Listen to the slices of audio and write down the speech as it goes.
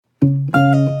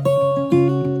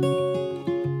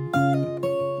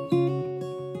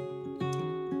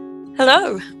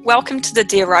Hello, welcome to the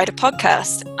Dear Writer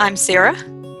podcast. I'm Sarah.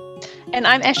 And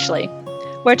I'm Ashley.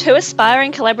 We're two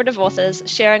aspiring collaborative authors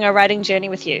sharing our writing journey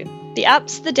with you, the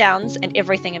ups, the downs, and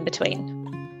everything in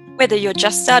between. Whether you're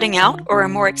just starting out or a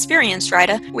more experienced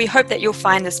writer, we hope that you'll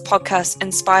find this podcast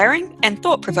inspiring and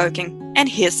thought-provoking. And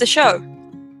here's the show.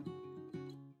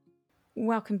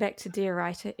 Welcome back to Dear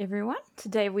Writer, everyone.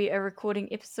 Today we are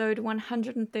recording episode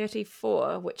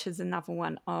 134, which is another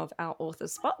one of our Author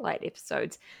Spotlight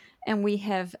episodes. And we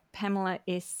have Pamela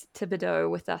S Thibodeaux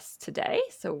with us today.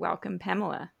 So welcome,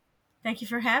 Pamela. Thank you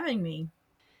for having me.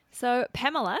 So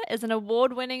Pamela is an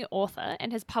award-winning author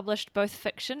and has published both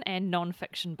fiction and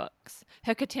non-fiction books.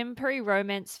 Her contemporary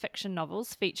romance fiction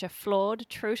novels feature flawed,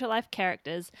 true-to-life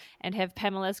characters and have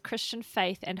Pamela's Christian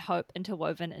faith and hope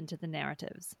interwoven into the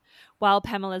narratives, while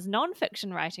Pamela's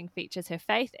non-fiction writing features her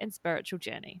faith and spiritual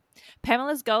journey.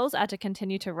 Pamela's goals are to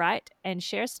continue to write and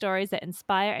share stories that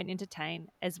inspire and entertain,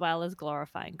 as well as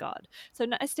glorifying God. So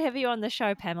nice to have you on the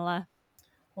show, Pamela.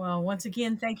 Well, once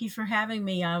again, thank you for having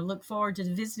me. I look forward to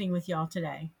visiting with y'all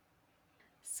today.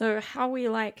 So how we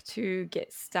like to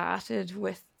get started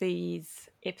with these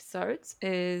episodes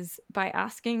is by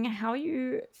asking how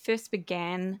you first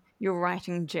began your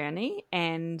writing journey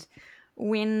and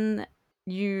when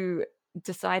you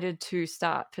decided to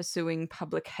start pursuing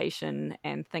publication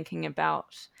and thinking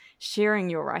about sharing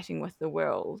your writing with the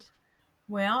world.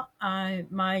 Well,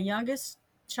 my youngest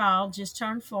child just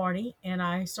turned 40, and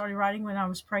I started writing when I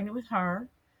was pregnant with her.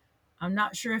 I'm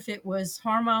not sure if it was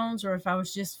hormones or if I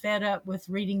was just fed up with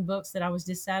reading books that I was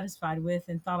dissatisfied with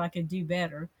and thought I could do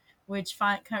better, which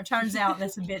turns out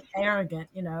that's a bit arrogant,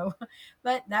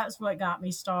 but that's what got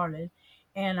me started.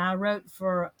 And I wrote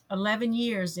for 11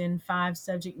 years in 5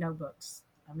 subject notebooks.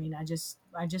 I mean, I just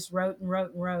wrote and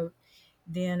wrote and wrote.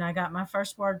 Then I got my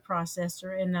first word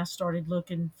processor and I started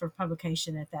looking for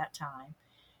publication at that time.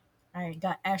 I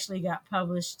got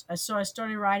published. So I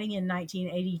started writing in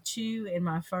 1982, and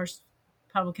my first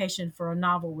publication for a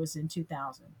novel was in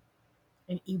 2000,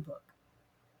 an ebook.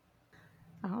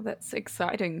 Oh, that's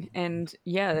exciting. And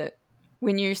yeah,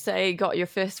 when you say got your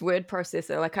first word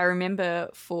processor, like I remember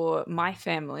for my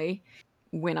family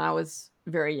when I was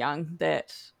very young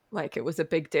that like it was a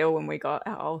big deal when we got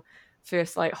our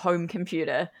first like home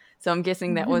computer. So I'm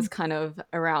guessing that was kind of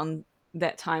around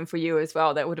that time for you as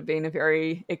well. That would have been a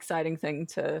very exciting thing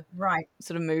to Right.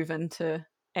 sort of move into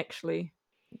actually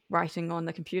writing on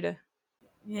the computer.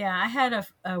 Yeah, I had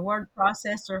a word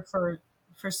processor for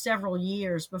several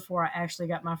years before I actually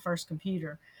got my first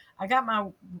computer. I got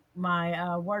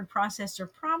my word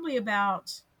processor probably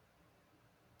about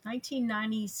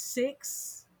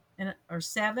 1996 or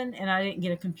 7, and I didn't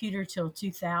get a computer till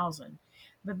 2000.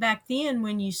 But back then,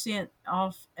 when you sent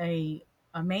off a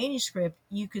manuscript,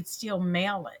 you could still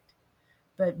mail it.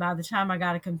 But by the time I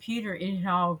got a computer, it had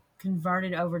all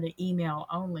converted over to email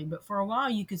only. But for a while,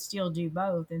 you could still do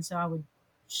both, and so I would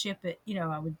ship it.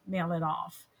 I would mail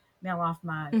off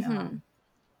my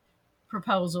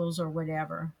proposals or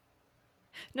whatever.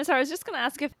 No, sorry, I was just going to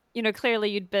ask if,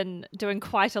 clearly you'd been doing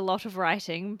quite a lot of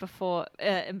writing before,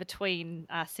 in between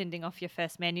sending off your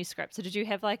first manuscript. So did you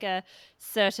have like a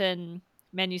certain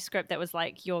manuscript that was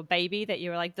like your baby that you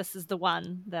were like, this is the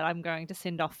one that I'm going to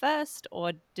send off first?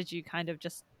 Or did you kind of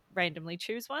just randomly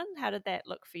choose one? How did that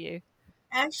look for you?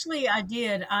 Actually, I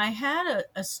did. I had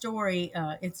a story.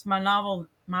 It's my novel,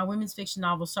 my women's fiction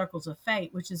novel, Circles of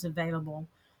Fate, which is available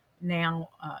now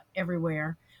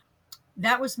everywhere.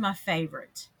 That was my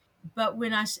favorite. But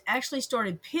when I actually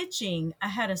started pitching, I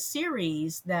had a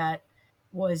series that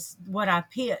was what I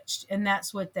pitched, and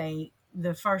that's what the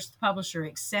first publisher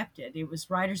accepted. It was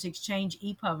Writers Exchange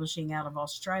e-publishing out of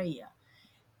Australia.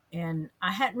 And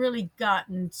I hadn't really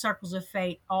gotten Circles of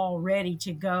Fate all ready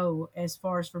to go as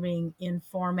far as for being in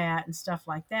format and stuff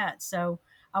like that. So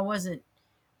I wasn't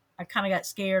I kind of got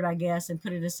scared, I guess, and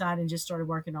put it aside and just started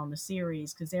working on the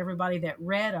series because everybody that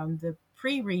read them, the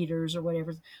pre-readers or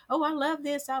whatever, oh, I love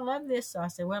this, I love this. So I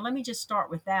said, well, let me just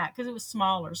start with that because it was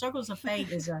smaller. Circles of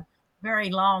Fate is a very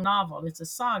long novel. It's a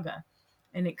saga,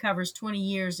 and it covers 20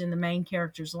 years in the main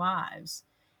characters' lives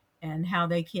and how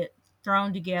they get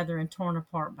thrown together and torn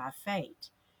apart by fate.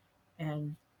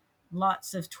 And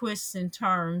lots of twists and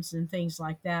turns and things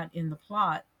like that in the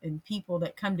plot and people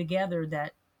that come together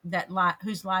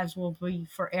whose lives will be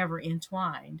forever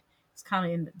entwined. It's kind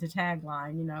of in the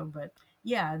tagline, but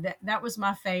yeah, that was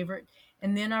my favorite.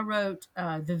 And then I wrote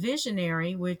The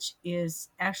Visionary, which is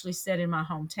actually set in my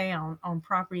hometown on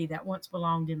property that once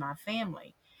belonged in my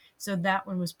family. So that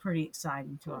one was pretty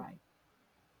exciting to write.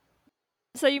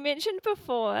 So you mentioned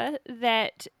before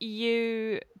that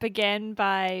you began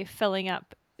by filling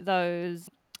up those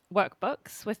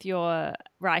workbooks with your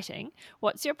writing.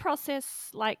 What's your process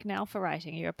like now for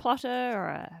writing? Are you a plotter or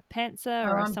a pantser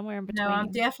Oh, or somewhere in no, I'm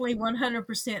between? definitely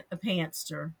 100% a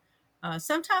pantster.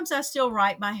 Sometimes I still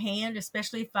write by hand,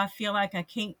 especially if I feel like I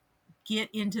can't get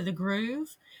into the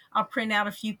groove. I'll print out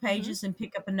a few Mm-hmm. pages and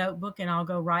pick up a notebook and I'll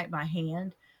go write by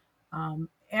hand.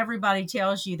 Everybody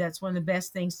tells you that's one of the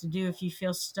best things to do if you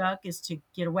feel stuck is to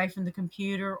get away from the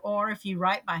computer, or if you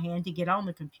write by hand to get on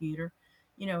the computer.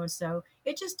 So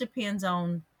it just depends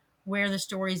on where the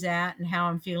story's at and how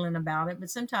I'm feeling about it. But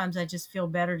sometimes I just feel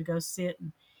better to go sit,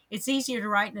 and it's easier to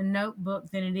write in a notebook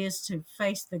than it is to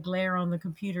face the glare on the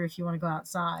computer if you want to go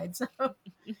outside. So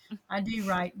I do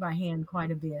write by hand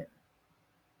quite a bit,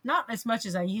 not as much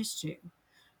as I used to,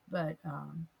 but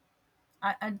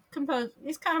I compose.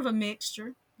 It's kind of a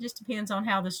mixture. Just depends on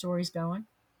how the story's going.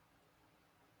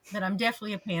 But I'm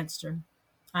definitely a pantser.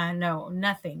 I know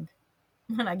nothing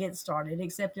when I get started,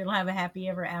 except it'll have a happy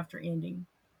ever after ending.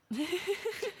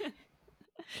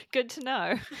 Good to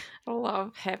know. I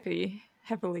love happily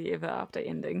ever after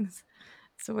endings.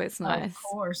 It's always nice.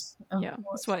 Of Yeah, that's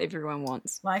course. what everyone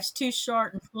wants. Life's too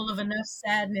short and full of enough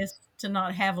sadness to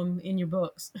not have them in your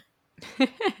books.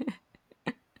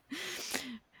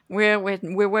 we're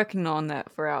working on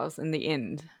that for ours in the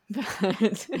end,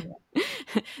 but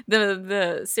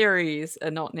the series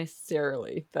are not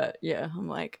necessarily. But yeah, I'm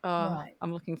like, Right.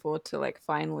 I'm looking forward to like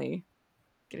finally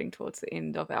getting towards the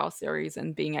end of our series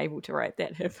and being able to write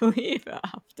that happily ever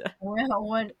after.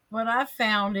 Well, what I've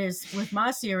found is with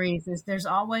my series is there's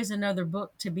always another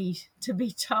book to be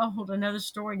told, another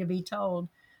story to be told.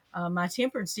 My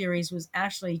Tempered series was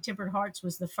actually Tempered Hearts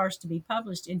was the first to be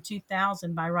published in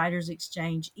 2000 by Writers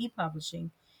Exchange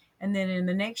e-publishing, and then in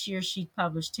the next year she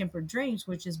published Tempered Dreams,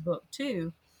 which is book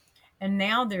two, and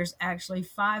now there's actually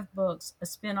five books, a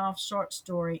spin-off short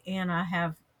story, and I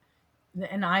have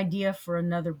an idea for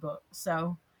another book.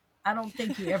 So I don't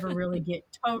think you ever really get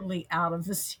totally out of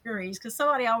the series because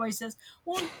somebody always says,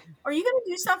 "Well, are you going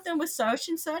to do something with such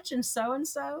and such and so and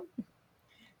so?"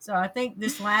 So I think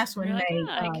this last You're one like, may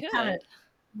I kind of could.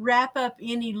 wrap up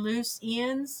any loose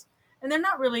ends. And they're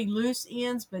not really loose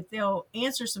ends, but they'll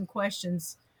answer some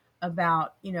questions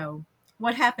about,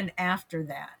 what happened after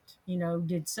that.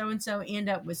 Did so and so end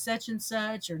up with such and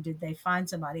such, or did they find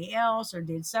somebody else, or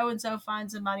did so and so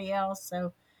find somebody else?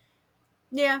 So,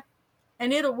 yeah.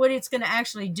 And what it's going to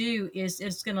actually do is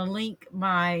it's going to link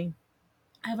I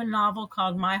have a novel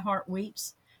called My Heart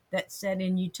Weeps that's set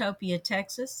in Utopia,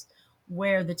 Texas,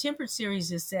 where the Tempered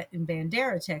series is set in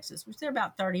Bandera, Texas, which they're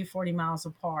about 30, 40 miles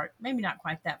apart, maybe not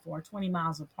quite that far, 20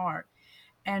 miles apart.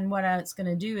 And what it's going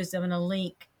to do is I'm going to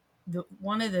link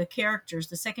one of the characters,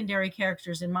 the secondary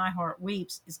characters in My Heart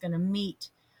Weeps, is going to meet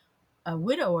a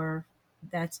widower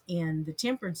that's in the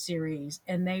Tempered series,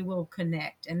 and they will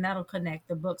connect, and that'll connect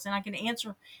the books. And I can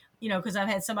answer, because I've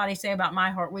had somebody say about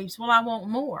My Heart Weeps, well, I want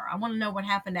more. I want to know what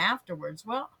happened afterwards.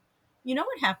 Well, you know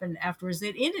what happened afterwards.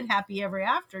 It ended happy ever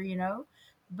after,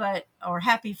 but or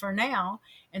happy for now.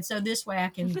 And so this way I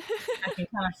can kind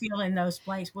of fill in those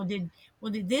blanks. Well did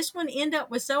this one end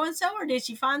up with so and so, or did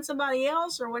she find somebody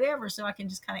else, or whatever? So I can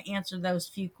just kind of answer those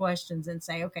few questions and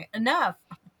say, okay, enough.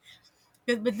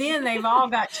 But then they've all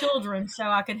got children, so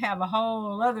I could have a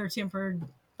whole other Tempered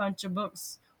bunch of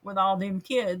books with all them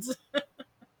kids.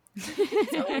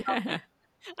 So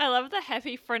I love the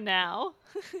happy for now.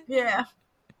 yeah,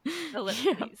 Yeah.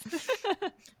 Ellipses.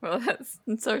 Well, that's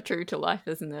so true to life,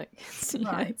 isn't it?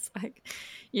 right. It's like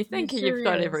you It think sure you've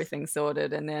got is. everything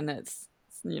sorted, and then it's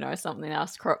something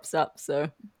else crops up.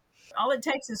 So All it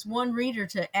takes is one reader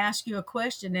to ask you a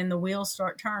question, and the wheels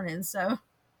start turning. So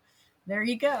there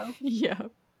you go. yeah,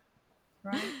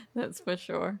 Right. that's for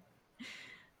sure.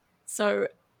 So,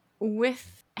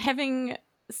 with having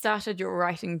started your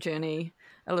writing journey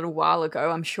a little while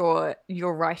ago, I'm sure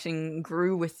your writing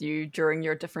grew with you during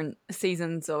your different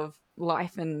seasons of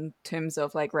life in terms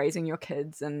of like raising your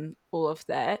kids and all of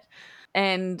that.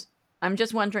 And I'm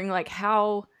just wondering like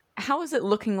how is it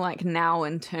looking like now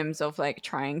in terms of like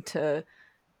trying to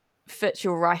fit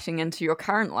your writing into your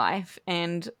current life,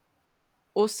 and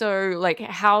also like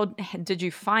how did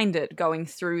you find it going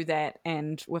through that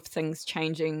and with things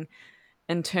changing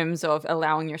in terms of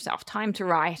allowing yourself time to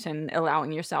write and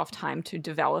allowing yourself time to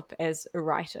develop as a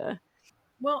writer?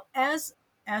 Well, as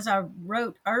I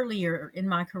wrote earlier in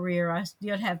my career, I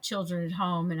did have children at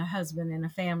home and a husband and a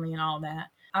family and all that.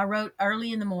 I wrote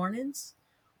early in the mornings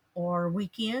or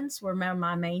weekends were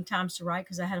my main times to write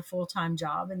because I had a full time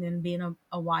job, and then being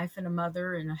a wife and a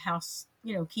mother and a house,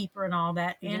 keeper and all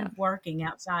that, Yeah. and working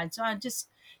outside. So I just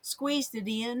squeezed it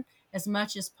in as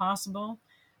much as possible.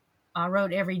 I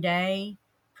wrote every day,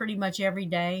 pretty much every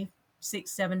day, 6,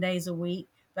 7 days a week.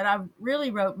 But I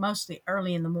really wrote mostly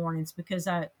early in the mornings because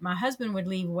my husband would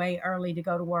leave way early to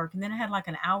go to work, and then I had like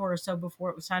an hour or so before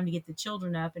it was time to get the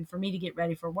children up and for me to get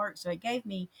ready for work. So it gave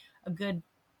me a good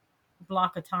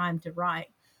block of time to write.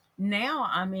 Now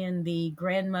I'm in the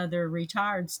grandmother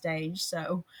retired stage,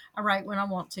 so I write when I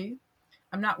want to.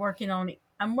 I'm not working on it.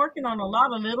 I'm working on a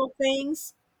lot of little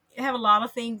things. I have a lot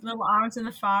of things, little irons in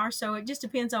the fire. So it just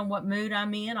depends on what mood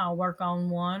I'm in. I'll work on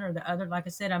one or the other. Like I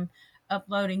said, I'm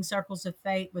uploading Circles of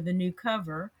Fate with a new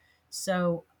cover.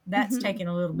 So that's Mhm. taken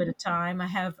a little bit of time. I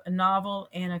have a novel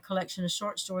and a collection of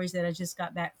short stories that I just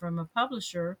got back from a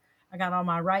publisher. I got all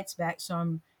my rights back. So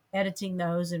I'm editing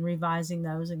those and revising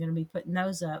those. I'm going to be putting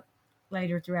those up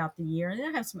later throughout the year. And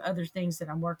then I have some other things that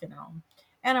I'm working on.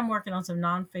 And I'm working on some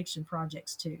nonfiction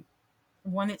projects too.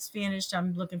 One that's finished,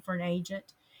 I'm looking for an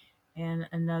agent, and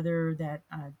another that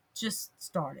I just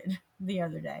started the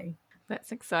other day.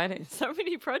 That's exciting. So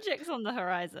many projects on the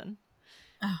horizon.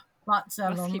 Lots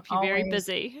of Must them, keep you very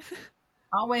busy.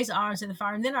 always irons in the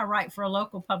fire. And then I write for a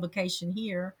local publication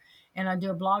here, and I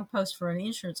do a blog post for an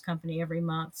insurance company every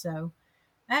month. So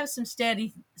I have some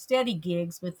steady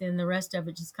gigs, but then the rest of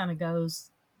it just kind of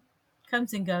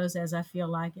comes and goes as I feel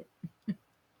like it.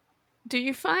 Do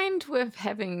you find with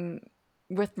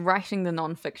writing the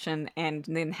nonfiction and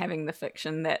then having the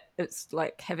fiction that it's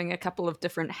like having a couple of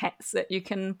different hats that you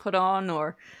can put on,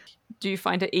 or do you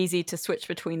find it easy to switch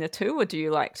between the two, or do you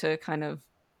like to kind of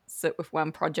sit with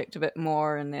one project a bit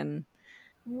more and then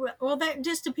Well, that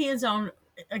just depends on,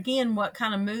 again, what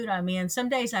kind of mood I'm in. Some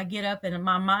days I get up and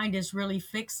my mind is really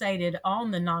fixated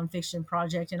on the nonfiction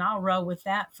project, and I'll roll with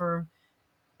that for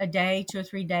a day, 2 or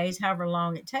 3 days, however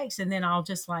long it takes, and then I'll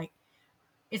just like,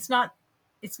 it's not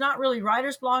it's not really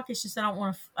writer's block. It's just I don't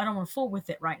want to fool with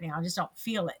it right now. I just don't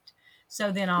feel it.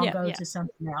 So then I'll yeah. go Yeah. to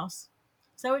something else.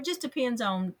 So it just depends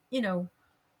on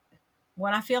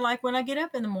what I feel like when I get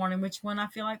up in the morning, which one I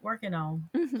feel like working on.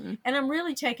 Hmm. And I'm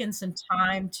really taking some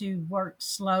time to work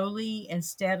slowly and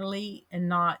steadily and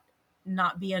not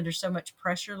be under so much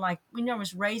pressure. Like when I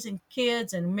was raising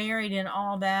kids and married and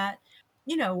all that,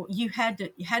 you had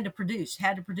to produce,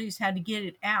 had to get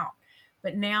it out.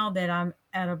 But now that I'm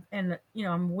at a and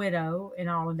I'm a widow and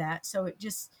all of that, so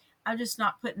I'm just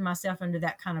not putting myself under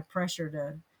that kind of pressure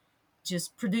to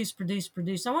just produce.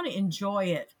 I want to enjoy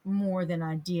it more than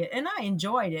I did. And I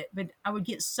enjoyed it, but I would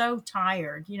get so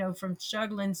tired, from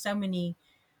juggling so many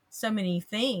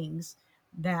things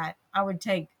that I would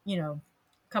take, a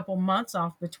couple months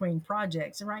off between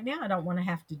projects. And right now I don't want to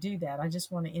have to do that. I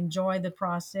just want to enjoy the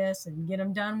process and get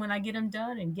them done when I get them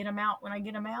done and get them out when I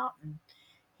get them out. And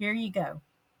here you go.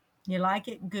 You like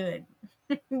it? Good.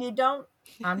 You don't?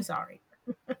 I'm sorry.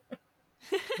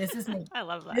 This is me. I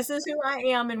love that. This is who I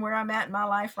am and where I'm at in my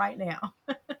life right now.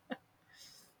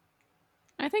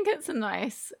 I think it's a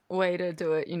nice way to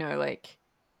do it, like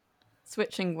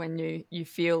switching when you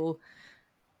feel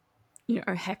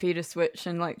happy to switch,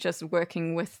 and like just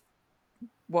working with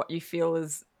what you feel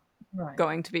is Right.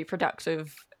 going to be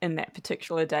productive in that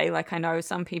particular day. Like I know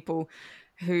some people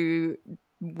who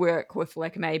work with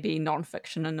like maybe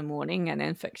nonfiction in the morning and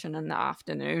then fiction in the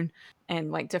afternoon,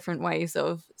 and like different ways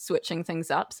of switching things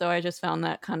up. So I just found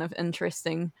that kind of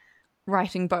interesting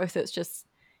writing both. It's just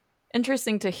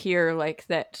interesting to hear like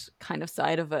that kind of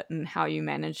side of it and how you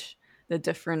manage the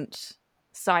different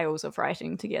styles of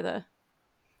writing together.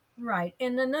 Right.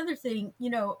 And another thing,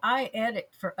 I edit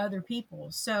for other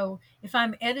people. So if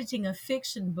I'm editing a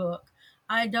fiction book,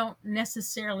 I don't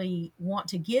necessarily want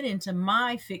to get into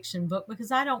my fiction book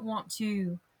because I don't want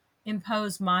to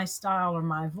impose my style or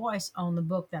my voice on the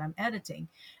book that I'm editing.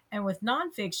 And with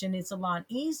nonfiction, it's a lot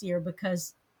easier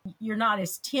because you're not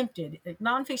as tempted.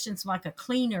 Nonfiction's like a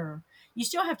cleaner. You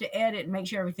still have to edit and make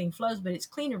sure everything flows, but it's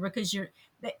cleaner because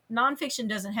nonfiction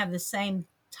doesn't have the same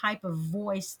type of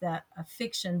voice that a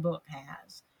fiction book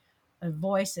has, a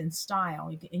voice and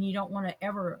style, and you don't want to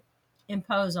ever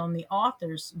impose on the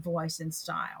author's voice and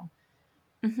style.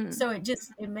 Hmm. So it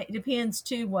depends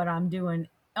too what I'm doing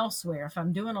elsewhere. If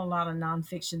I'm doing a lot of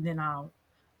nonfiction, then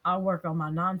I'll work on my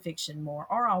nonfiction more,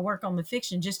 or I'll work on the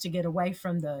fiction just to get away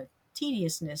from the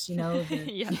tediousness,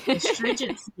 Yeah. the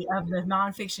stringency of the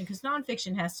nonfiction, because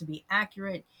nonfiction has to be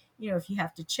accurate. If you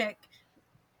have to check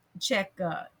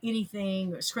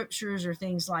anything or scriptures or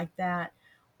things like that,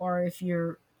 or if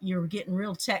you're getting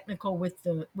real technical with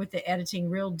the editing,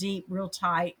 real deep, real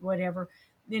tight, whatever,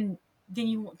 then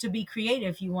you want to be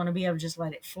creative, you want to be able to just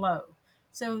let it flow.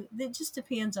 So it just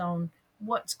depends on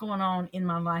what's going on in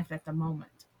my life at the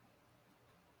moment.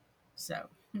 So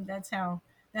that's how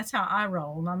I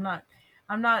roll. And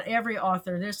I'm not every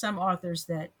author. There's some authors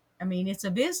that I mean, it's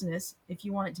a business if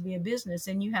you want it to be a business,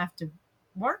 and you have to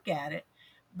work at it.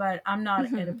 But I'm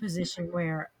not at a position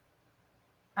where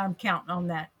I'm counting on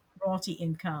that royalty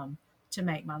income to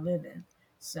make my living.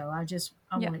 So I Yeah.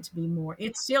 want it to be more.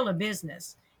 It's still a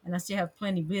business, and I still have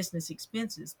plenty of business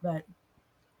expenses, but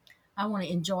I want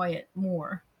to enjoy it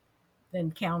more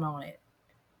than count on it,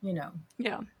 you know.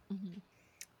 Yeah. Mhm.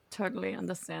 Totally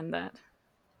understand that.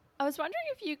 I was wondering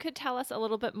if you could tell us a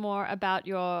little bit more about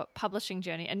your publishing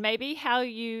journey and maybe how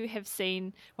you have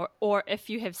seen, or if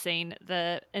you have seen,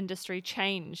 the industry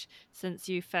change since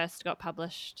you first got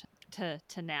published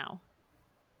to now.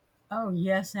 Oh,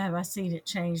 yes, have I seen it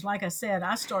change? Like I said,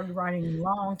 I started writing a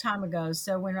long time ago.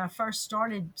 So when I first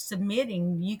started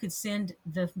submitting, you could send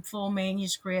the full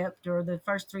manuscript or the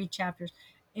first three chapters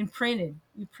in printed.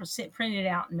 You print it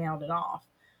out and mailed it off.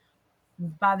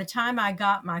 By the time I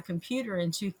got my computer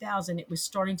in 2000, it was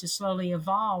starting to slowly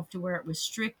evolve to where it was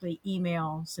strictly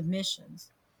email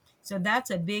submissions. So that's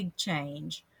a big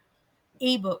change.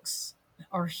 Ebooks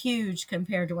are huge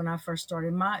compared to when I first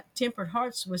started. My Tempered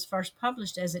Hearts was first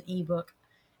published as an ebook,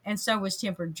 and so was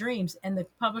Tempered Dreams. And the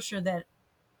publisher that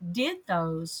did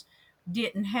those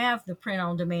didn't have the print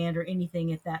on demand or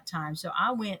anything at that time. So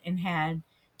I went and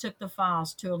took the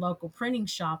files to a local printing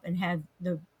shop and had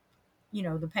the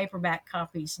paperback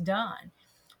copies done.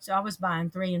 So I was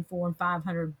buying 300 and 400 and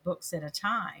 500 books at a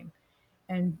time,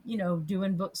 and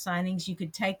doing book signings. You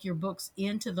could take your books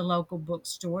into the local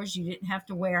bookstores. You didn't have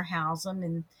to warehouse them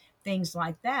and things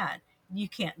like that. You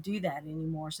can't do that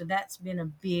anymore. So that's been a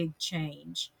big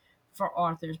change for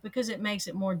authors because it makes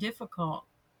it more difficult.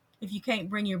 If you can't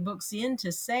bring your books in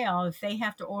to sell, if they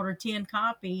have to order 10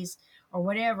 copies or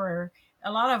whatever,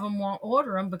 a lot of them won't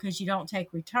order them because you don't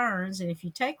take returns. And if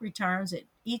you take returns, it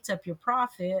eats up your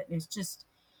profit. It's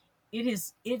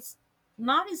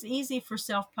not as easy for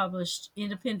self-published,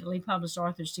 independently published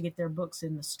authors to get their books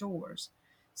in the stores.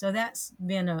 So that's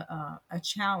been a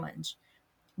challenge,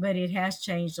 but it has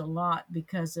changed a lot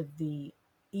because of the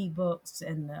ebooks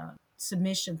and the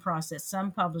submission process.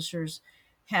 Some publishers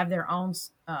have their own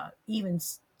even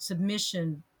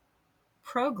submission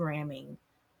programming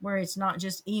where it's not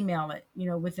just email it,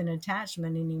 with an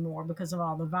attachment anymore because of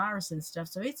all the virus and stuff.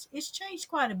 So it's changed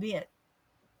quite a bit.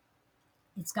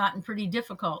 It's gotten pretty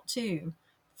difficult too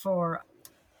for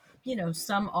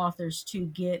some authors to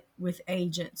get with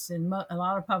agents, and a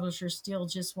lot of publishers still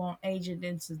just want agent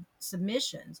and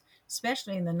submissions,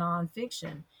 especially in the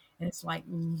nonfiction. And it's like,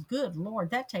 good lord,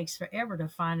 that takes forever to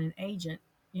find an agent,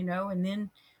 and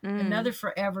then another Mm.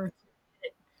 forever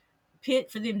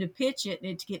pit for them to pitch it and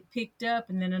it to get picked up,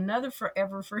 and then another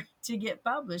forever for it to get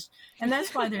published. And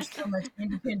that's why there's so much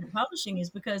independent publishing, is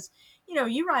because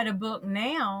you write a book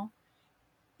now.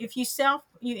 If you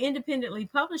independently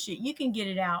publish it, you can get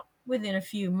it out within a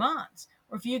few months.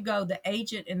 Or if you go the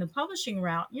agent and the publishing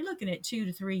route, you're looking at 2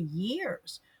 to 3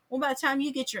 years. Well, by the time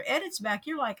you get your edits back,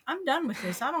 you're like, I'm done with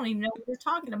this. I don't even know what you're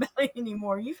talking about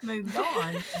anymore. You've moved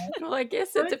on. Well, I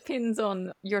guess So it depends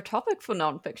on your topic for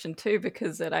nonfiction too,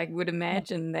 because I would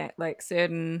imagine that like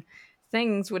certain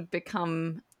things would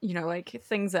become, like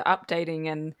things are updating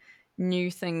and new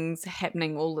things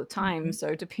happening all the time. Mhm.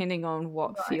 So depending on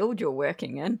what Right. field you're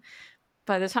working in,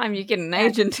 by the time you get an Exactly.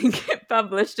 agent and get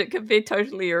published, it could be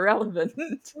totally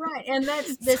irrelevant. Right. And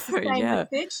that's the So same with yeah.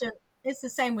 fiction. It's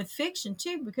the same with fiction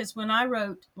too, because when I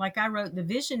wrote The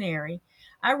Visionary,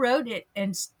 I wrote it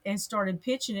and started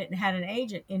pitching it and had an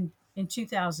agent in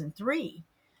 2003.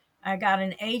 I got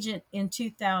an agent in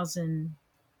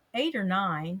 2008 or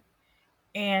 9,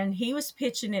 and he was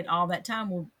pitching it all that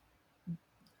time. Well,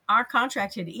 our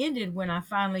contract had ended when I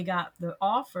finally got the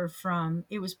offer from,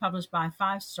 it was published by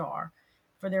Five Star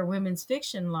for their women's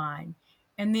fiction line.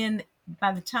 And then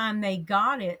by the time they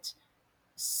got it,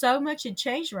 so much had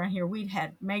changed around here. We'd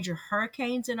had major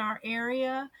hurricanes in our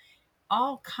area.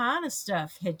 All kind of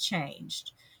stuff had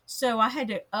changed. So I had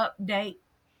to update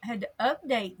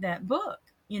that book,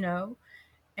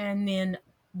 and then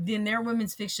their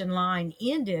women's fiction line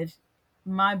ended.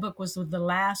 My book was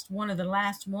one of the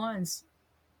last ones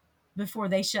before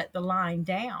they shut the line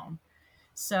down.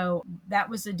 So that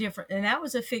was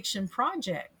a fiction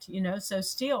project, so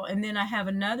still. And then I have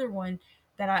another one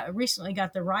that I recently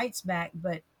got the rights back,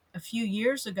 but a few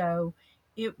years ago,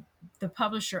 it the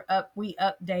publisher we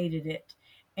updated it.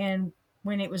 And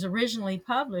when it was originally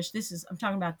published, I'm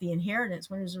talking about The Inheritance.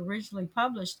 When it was originally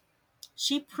published,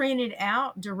 she printed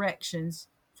out directions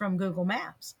from Google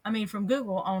Maps. I mean, from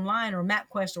Google Online or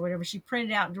MapQuest or whatever. She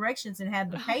printed out directions and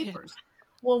had the Oh, yeah. papers.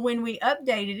 Well, when we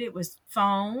updated, it was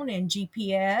phone and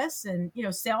GPS and,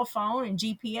 cell phone and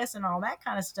GPS and all that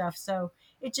kind of stuff. So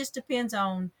it just depends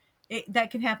on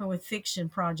that can happen with fiction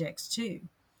projects too.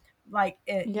 Like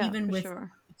Yeah, even for with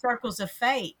sure. Circles of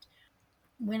Fate,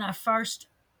 when I first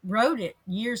wrote it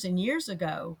years and years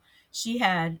ago, she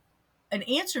had an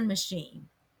answer machine,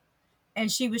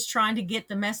 and she was trying to get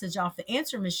the message off the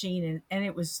answer machine, and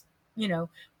it was,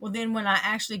 well, then when I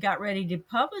actually got ready to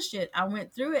publish it, I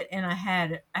went through it, and I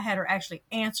had her actually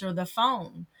answer the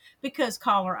phone, because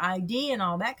caller ID and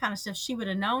all that kind of stuff, she would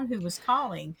have known who was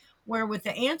calling. Where with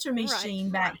the answer Right.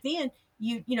 machine back then,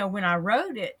 when I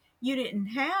wrote it, you didn't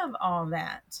have all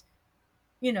that.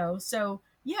 So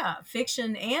yeah,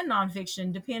 fiction and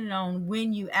nonfiction, depending on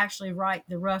when you actually write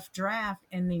the rough draft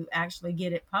and you actually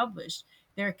get it published,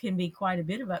 there can be quite a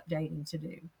bit of updating to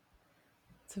do.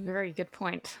 It's a very good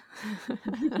point.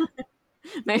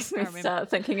 Makes I me remember. start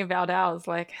thinking about ours.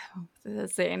 Like,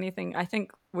 is there anything? I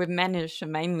think we've managed to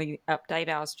mainly update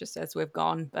ours just as we've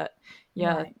gone. But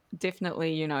yeah, Right.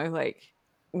 definitely, like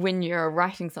when you're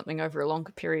writing something over a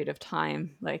longer period of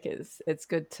time, like it's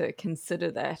good to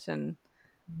consider that. And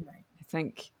Right. I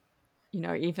think,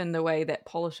 even the way that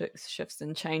politics shifts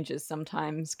and changes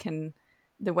sometimes can,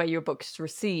 the way your book's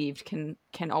received can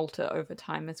alter over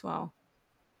time as well.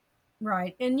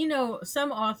 Right. And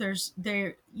some authors,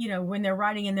 they're, when they're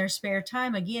writing in their spare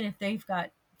time, again, if they've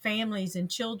got families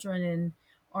and children and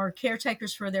or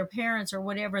caretakers for their parents or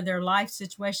whatever their life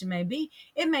situation may be,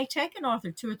 it may take an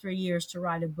author 2 or 3 years to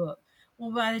write a book.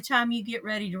 Well, by the time you get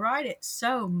ready to write it,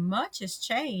 so much has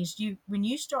changed. When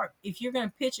you start, if you're going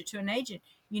to pitch it to an agent,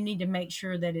 you need to make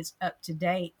sure that it's up to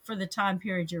date for the time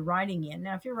period you're writing in.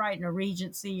 Now, if you're writing a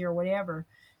Regency or whatever,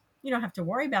 you don't have to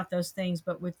worry about those things.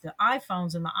 But with the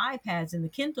iPhones and the iPads and the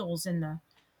Kindles and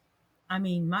I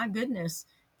mean, my goodness,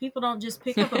 people don't just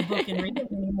pick up a book and read them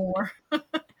anymore.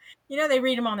 They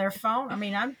read them on their phone. I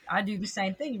mean, I do the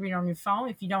same thing. You read it on your phone.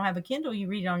 If you don't have a Kindle, you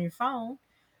read it on your phone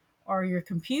or your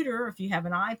computer. If you have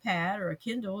an iPad or a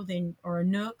Kindle, then or a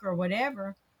Nook or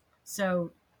whatever.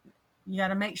 So you got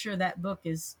to make sure that book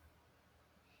is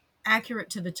accurate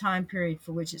to the time period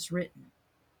for which it's written.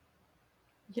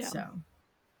 Yeah. So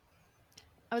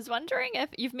I was wondering if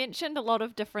you've mentioned a lot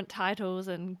of different titles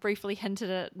and briefly hinted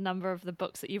at a number of the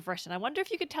books that you've written. I wonder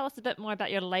if you could tell us a bit more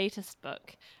about your latest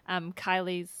book,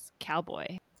 Kylie's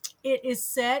Cowboy. it is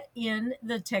set in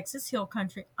the Texas Hill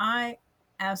Country. I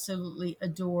absolutely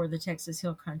adore the Texas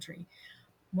Hill Country.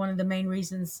 One of the main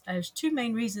reasons, there's two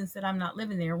main reasons that I'm not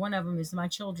living there. One of them is my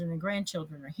children and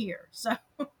grandchildren are here. So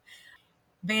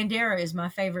Bandera is my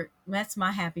favorite. That's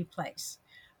my happy place.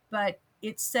 But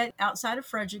it's set outside of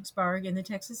Fredericksburg in the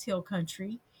Texas Hill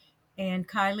Country. And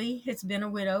Kylie has been a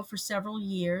widow for several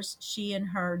years. She and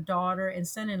her daughter and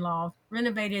son-in-law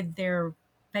renovated their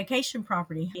vacation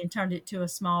property and turned it to a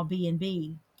small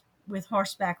B&B with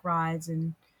horseback rides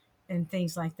and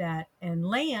things like that. And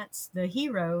Lance, the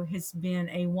hero, has been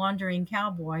a wandering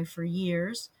cowboy for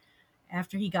years.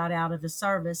 After he got out of the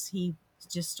service, he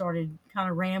just started kind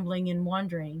of rambling and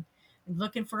wandering,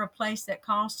 looking for a place that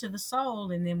calls to the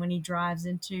soul. And then when he drives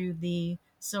into the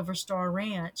Silver Star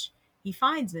Ranch, he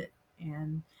finds it.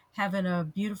 And having a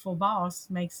beautiful boss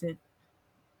makes it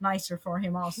nicer for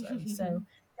him also. So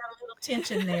got a little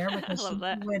tension there I because love she's a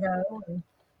that. widow and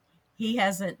he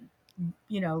hasn't,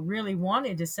 really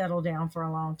wanted to settle down for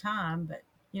a long time. But,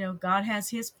 God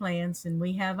has his plans and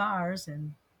we have ours.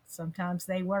 And sometimes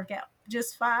they work out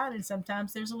just fine. And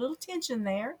sometimes there's a little tension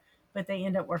there, but they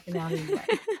end up working out anyway.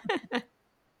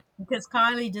 Because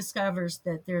Kylie discovers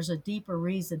that there's a deeper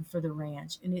reason for the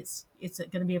ranch, and it's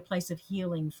going to be a place of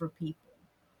healing for people.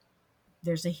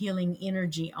 There's a healing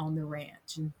energy on the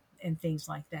ranch and things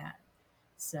like that.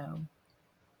 So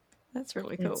That's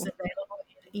really it's cool. available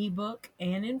in ebook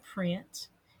and in print,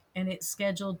 and it's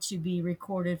scheduled to be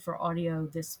recorded for audio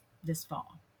this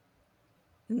fall.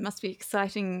 It must be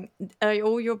exciting. Are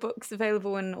all your books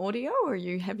available in audio, or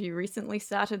have you recently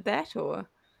started that, or?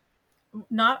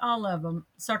 Not all of them.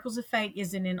 Circles of Fate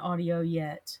isn't in audio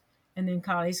yet, and then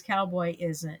Kylie's Cowboy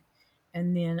isn't.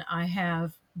 And then I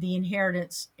have The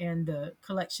Inheritance and the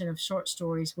collection of short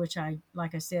stories, which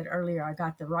like I said earlier, I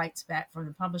got the rights back from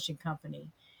the publishing company,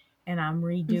 and I'm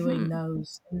redoing Mhm.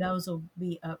 those, and those will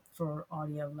be up for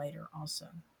audio later also.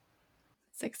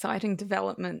 It's exciting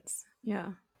developments.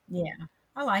 Yeah. Yeah,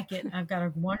 I like it. I've got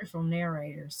a wonderful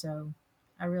narrator, so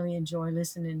I really enjoy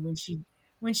listening when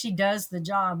she does the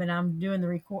job, and I'm doing the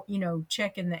record,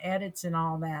 checking the edits and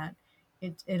all that.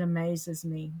 It amazes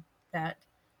me that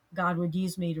God would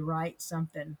use me to write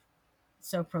something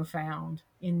so profound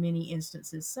in many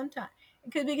instances. Sometimes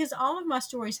because all of my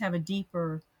stories have a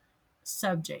deeper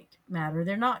subject matter.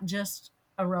 They're not just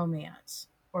a romance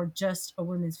or just a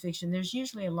women's fiction. There's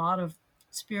usually a lot of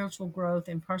spiritual growth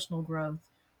and personal growth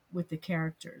with the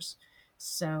characters.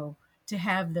 So to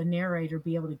have the narrator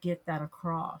be able to get that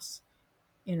across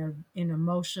in an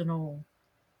emotional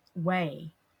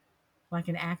way, like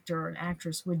an actor or an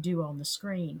actress would do on the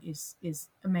screen, is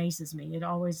amazes me. It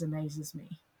always amazes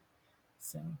me.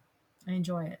 So I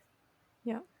enjoy it.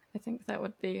 Yeah, I think that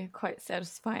would be quite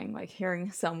satisfying, like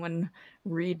hearing someone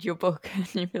read your book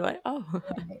and you'd be like, oh,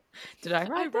 Right. did I I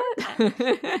write wrote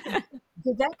that?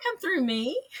 Did that come through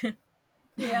me?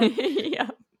 Yeah. Yeah.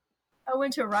 I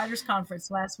went to a writers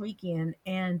conference last weekend,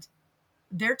 and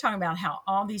they're talking about how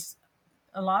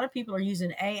a lot of people are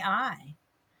using AI,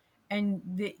 and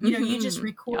you just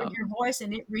record Yeah. your voice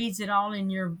and it reads it all in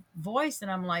your voice.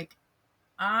 And I'm like,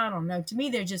 I don't know. To me,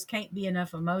 there just can't be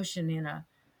enough emotion in a,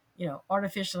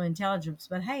 artificial intelligence.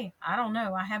 But hey, I don't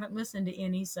know. I haven't listened to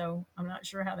any, so I'm not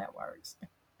sure how that works.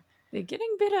 They're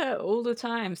getting better all the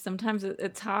time. Sometimes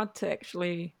it's hard to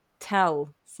actually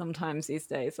tell sometimes these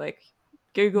days. Like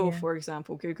Google, Yeah. for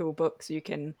example, Google Books,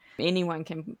 anyone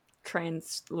can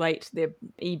translate their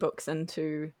ebooks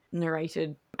into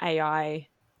narrated AI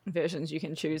versions you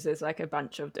can choose. There's like a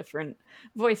bunch of different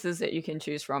voices that you can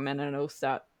choose from, and it'll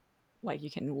start like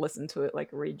you can listen to it like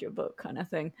read your book kind of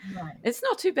thing. Right. It's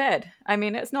not too bad. I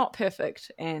mean, it's not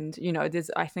perfect, and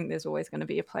I think there's always going to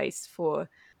be a place for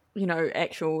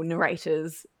actual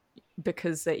narrators,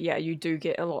 because yeah, you do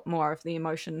get a lot more of the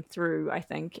emotion through, I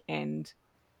think. And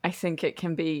I think it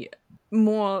can be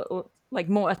more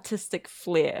artistic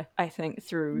flair, I think,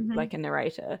 through Hmm. like a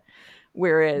narrator, Right.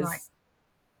 whereas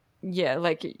yeah,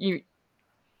 like you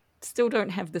still don't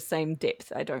have the same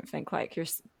depth, I don't think, like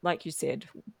you said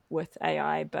with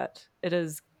AI, but it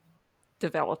is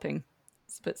developing.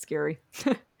 It's a bit scary.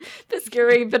 Bit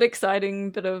scary, bit exciting,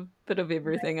 bit of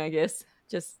everything, I guess.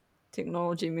 Just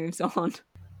technology moves on.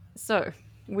 So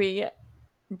we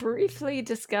briefly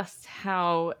discussed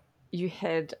how you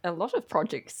had a lot of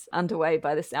projects underway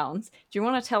by the sounds. Do you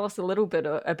want to tell us a little bit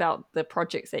about the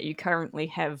projects that you currently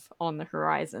have on the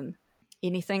horizon?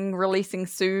 Anything releasing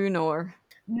soon or?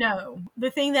 No,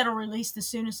 the thing that'll release the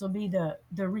soonest will be the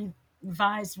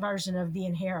revised version of The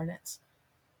Inheritance.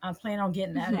 I plan on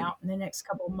getting that Mhm. out in the next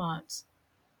couple of months.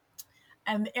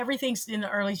 And everything's in the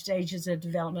early stages of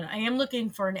development. I am looking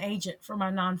for an agent for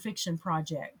my nonfiction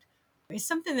project. It's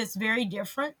something that's very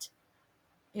different.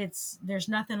 There's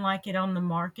nothing like it on the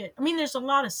market. I mean, there's a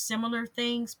lot of similar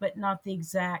things, but not the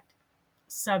exact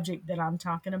subject that I'm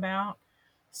talking about.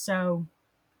 So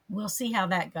we'll see how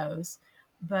that goes.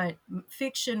 But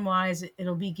fiction wise,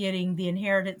 it'll be getting The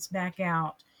Inheritance back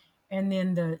out, and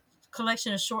then the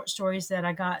collection of short stories that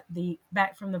I got the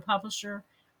back from the publisher.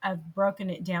 I've broken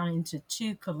it down into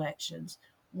two collections.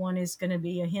 One is going to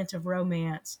be a hint of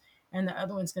romance, and the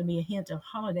other one's going to be a hint of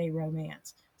holiday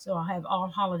romance. So I'll have all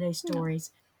holiday Yeah.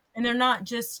 stories, and they're not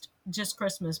just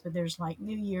Christmas, but there's like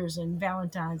New Year's and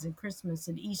Valentine's and Christmas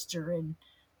and Easter and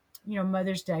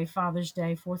Mother's Day, Father's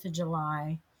Day, 4th of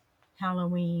July,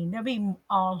 Halloween. There'll be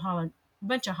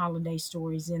bunch of holiday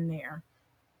stories in there,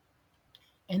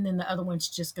 and then the other one's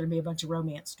just going to be a bunch of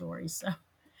romance stories. So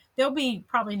they'll be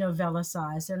probably novella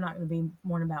size. They're not going to be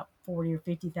more than about 40 or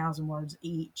 50,000 words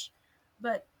each,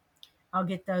 but I'll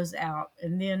get those out.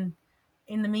 And then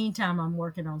in the meantime, I'm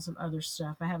working on some other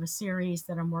stuff. I have a series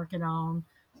that I'm working on,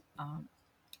 um,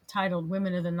 titled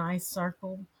 "Women of the Ninth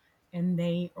Circle," and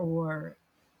they're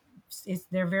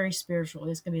very spiritual.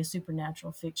 It's going to be a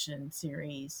supernatural fiction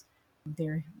series.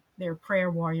 They're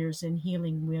prayer warriors and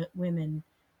healing women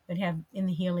that have in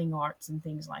the healing arts and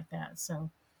things like that. So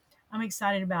I'm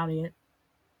excited about it.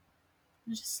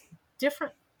 It's just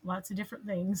different, lots of different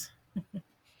things.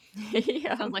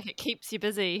 Yeah. Sounds like it keeps you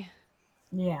busy.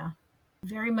 Yeah,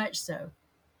 very much so.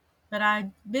 But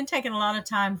I've been taking a lot of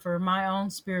time for my own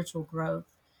spiritual growth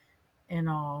and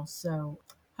all. So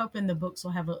hoping the books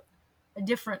will have a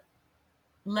different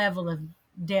level of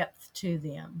depth to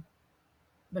them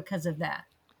because of that.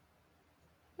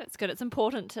 That's good. It's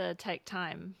important to take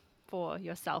time for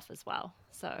yourself as well.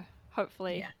 So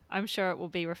hopefully, Yeah, I'm sure it will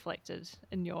be reflected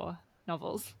in your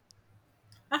novels.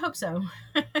 I hope so.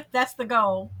 That's the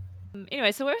goal.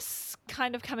 Anyway, so we're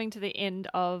kind of coming to the end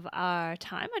of our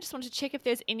time. I just wanted to check if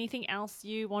there's anything else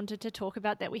you wanted to talk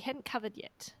about that we hadn't covered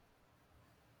yet.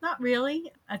 Not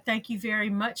really. I thank you very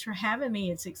much for having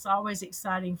me. Always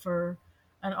exciting for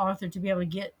an author to be able to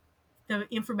get the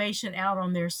information out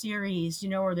on their series,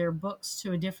 or their books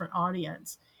to a different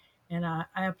audience. And I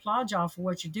applaud y'all for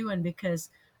what you're doing, because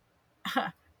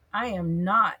I am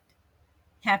not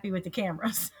happy with the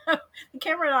cameras. The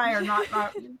camera and I are not,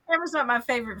 camera's not my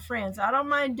favorite friends. I don't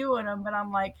mind doing them, but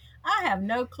I'm like, I have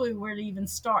no clue where to even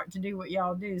start to do what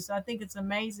y'all do. So I think it's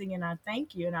amazing, and I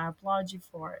thank you and I applaud you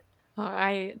for it. Oh,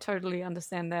 I totally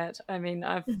understand that. I mean,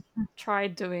 I've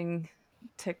tried doing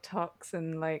TikToks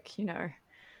and like,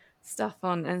 stuff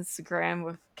on Instagram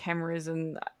with cameras,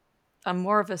 and I'm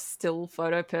more of a still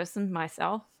photo person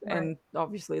myself, Right. and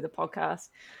obviously the podcast.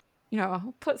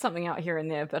 I'll put something out here and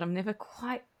there, but I'm never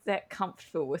quite that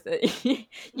comfortable with it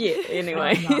yet, I'm not.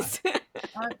 anyways.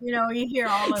 You hear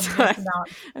all of So this I, about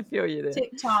I feel you there.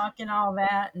 TikTok and all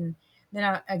that. And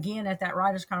then again, at that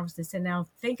writers conference, they said, now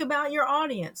think about your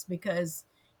audience, because,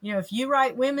 if you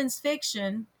write women's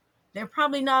fiction, they're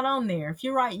probably not on there. If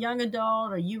you write young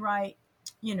adult, or you write,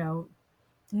 you know,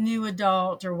 new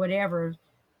adult or whatever,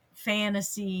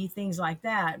 fantasy, things like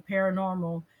that,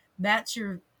 paranormal, that's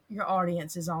your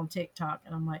audience is on TikTok.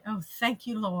 And I'm like, oh, thank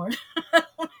you, Lord. I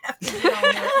don't have to get on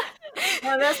there.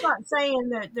 Now, that's not saying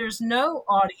that there's no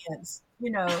audience,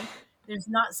 there's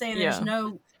not saying there's Yeah.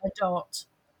 no adult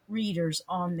readers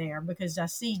on there, because I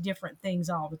see different things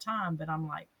all the time, but I'm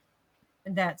like,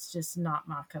 that's just not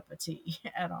my cup of tea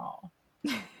at all.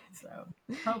 So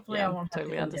hopefully Yeah, I I won't have to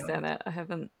totally go down understand that. I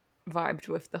haven't vibed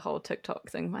with the whole TikTok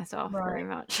thing myself very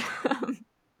Right. much.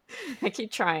 I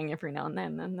keep trying every now and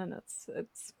then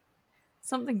it's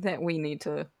something that we need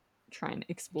to try and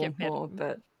explore Get better. more,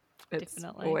 but it's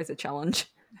Definitely. always a challenge,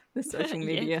 the social Yes.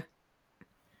 media.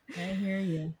 I hear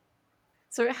you.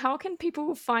 So how can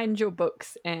people find your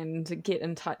books and get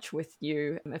in touch with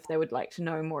you if they would like to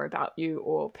know more about you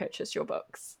or purchase your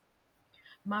books?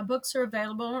 My books are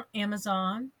available on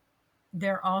Amazon.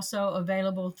 They're also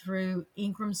available through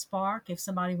Ingram Spark. If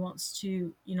somebody wants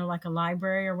to, like a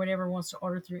library or whatever, wants to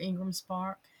order through Ingram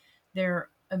Spark, they're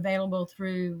available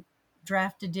through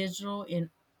Drafted Digital,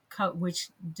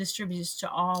 which distributes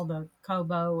to all the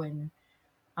Kobo and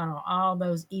I don't know, all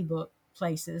those ebook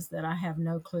places that I have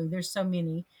no clue. There's so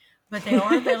many, but they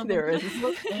are available There in is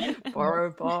ebook and print. Borrow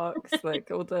Box, like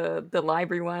all the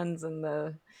library ones and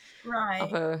the Right,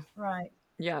 other. right.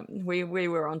 Yeah, we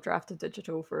were on Drafted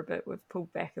Digital for a bit. We've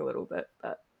pulled back a little bit,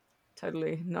 but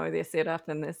totally know their setup,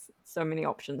 and there's so many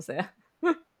options there.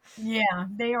 Yeah,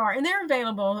 they are, and they're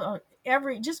available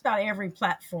just about every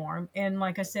platform. And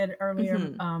like I said earlier,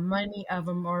 Mhm. many of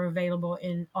them are available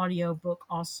in audiobook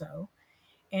also.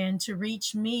 And to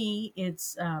reach me,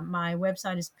 it's my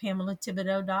website is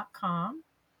PamelaThibodeaux.com,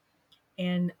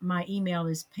 and my email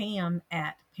is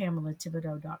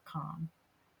pam@PamelaThibodeaux.com.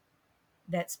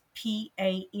 That's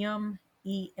PamelaThibodeaux,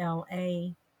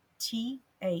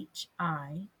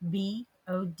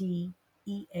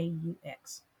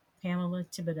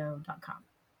 PamelaThibodeaux.com.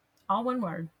 All one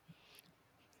word.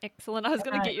 Excellent. I was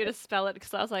going to Uh, get you to spell it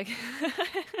because I was like,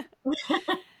 so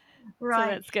right.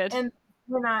 that's good. And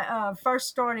when I first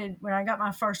started, when I got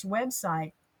my first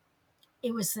website,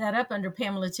 it was set up under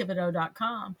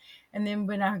PamelaThibodeaux.com. And then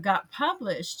when I got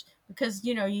published, because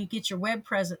you get your web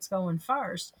presence going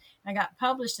first, I got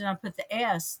published and I put the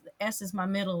S. The S is my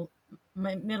middle.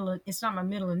 It's not my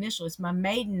middle initial. It's my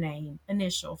maiden name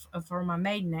initial for my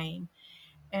maiden name.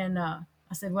 And I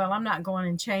said, well, I'm not going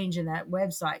and changing that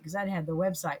website, because I'd had the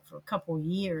website for a couple of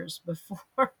years before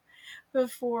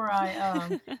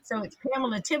I so it's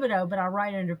Pamela Thibodeaux, but I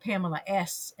write under Pamela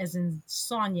S as in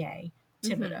Sonia Mhm.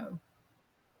 Thibodeaux,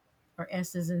 or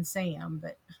S as in Sam,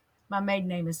 but my maiden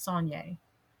name is Sonia,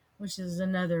 which is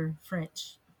another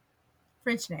French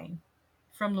name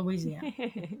from Louisiana.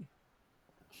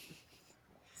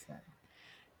 So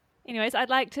Anyways, I'd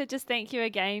like to just thank you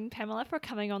again, Pamela, for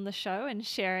coming on the show and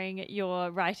sharing your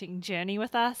writing journey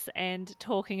with us and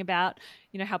talking about,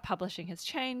 how publishing has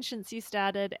changed since you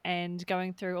started and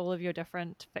going through all of your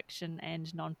different fiction and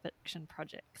nonfiction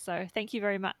projects. So thank you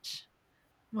very much.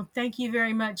 well, thank you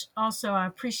very much. Also, I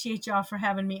appreciate y'all for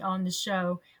having me on the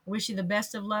show. I wish you the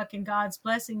best of luck and God's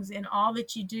blessings in all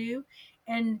that you do.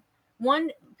 And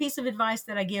one piece of advice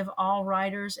that I give all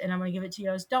writers, and I'm going to give it to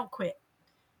you, is don't quit.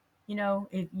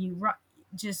 If you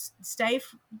just stay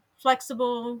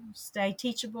flexible, stay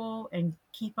teachable, and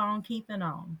keep on keeping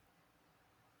on.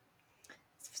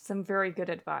 Some very good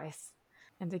advice.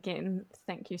 And again,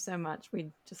 thank you so much.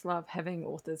 We just love having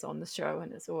authors on the show,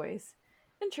 and it's always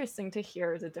interesting to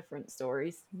hear the different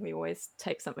stories. We always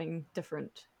take something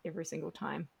different every single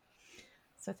time.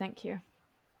 So thank you.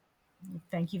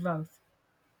 Thank you both.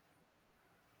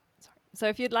 So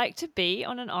if you'd like to be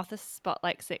on an author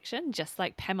spotlight section, just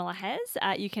like Pamela has,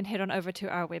 you can head on over to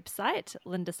our website,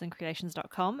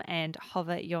 lindissoncreations.com, and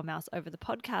hover your mouse over the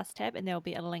podcast tab, and there'll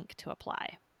be a link to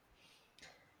apply.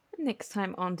 Next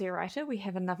time on Dear Writer, we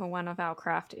have another one of our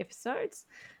craft episodes.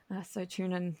 So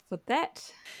tune in for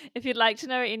that. If you'd like to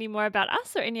know any more about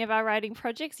us or any of our writing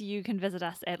projects, you can visit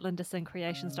us at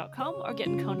lindissoncreations.com or get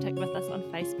in contact with us on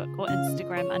Facebook or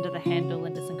Instagram under the handle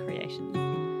Lindisson Creations.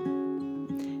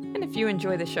 And if If you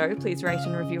enjoy the show, please rate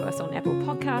and review us on Apple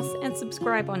Podcasts and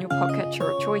subscribe on your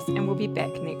podcatcher of choice, and we'll be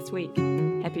back next week.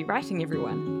 Happy writing,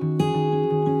 everyone.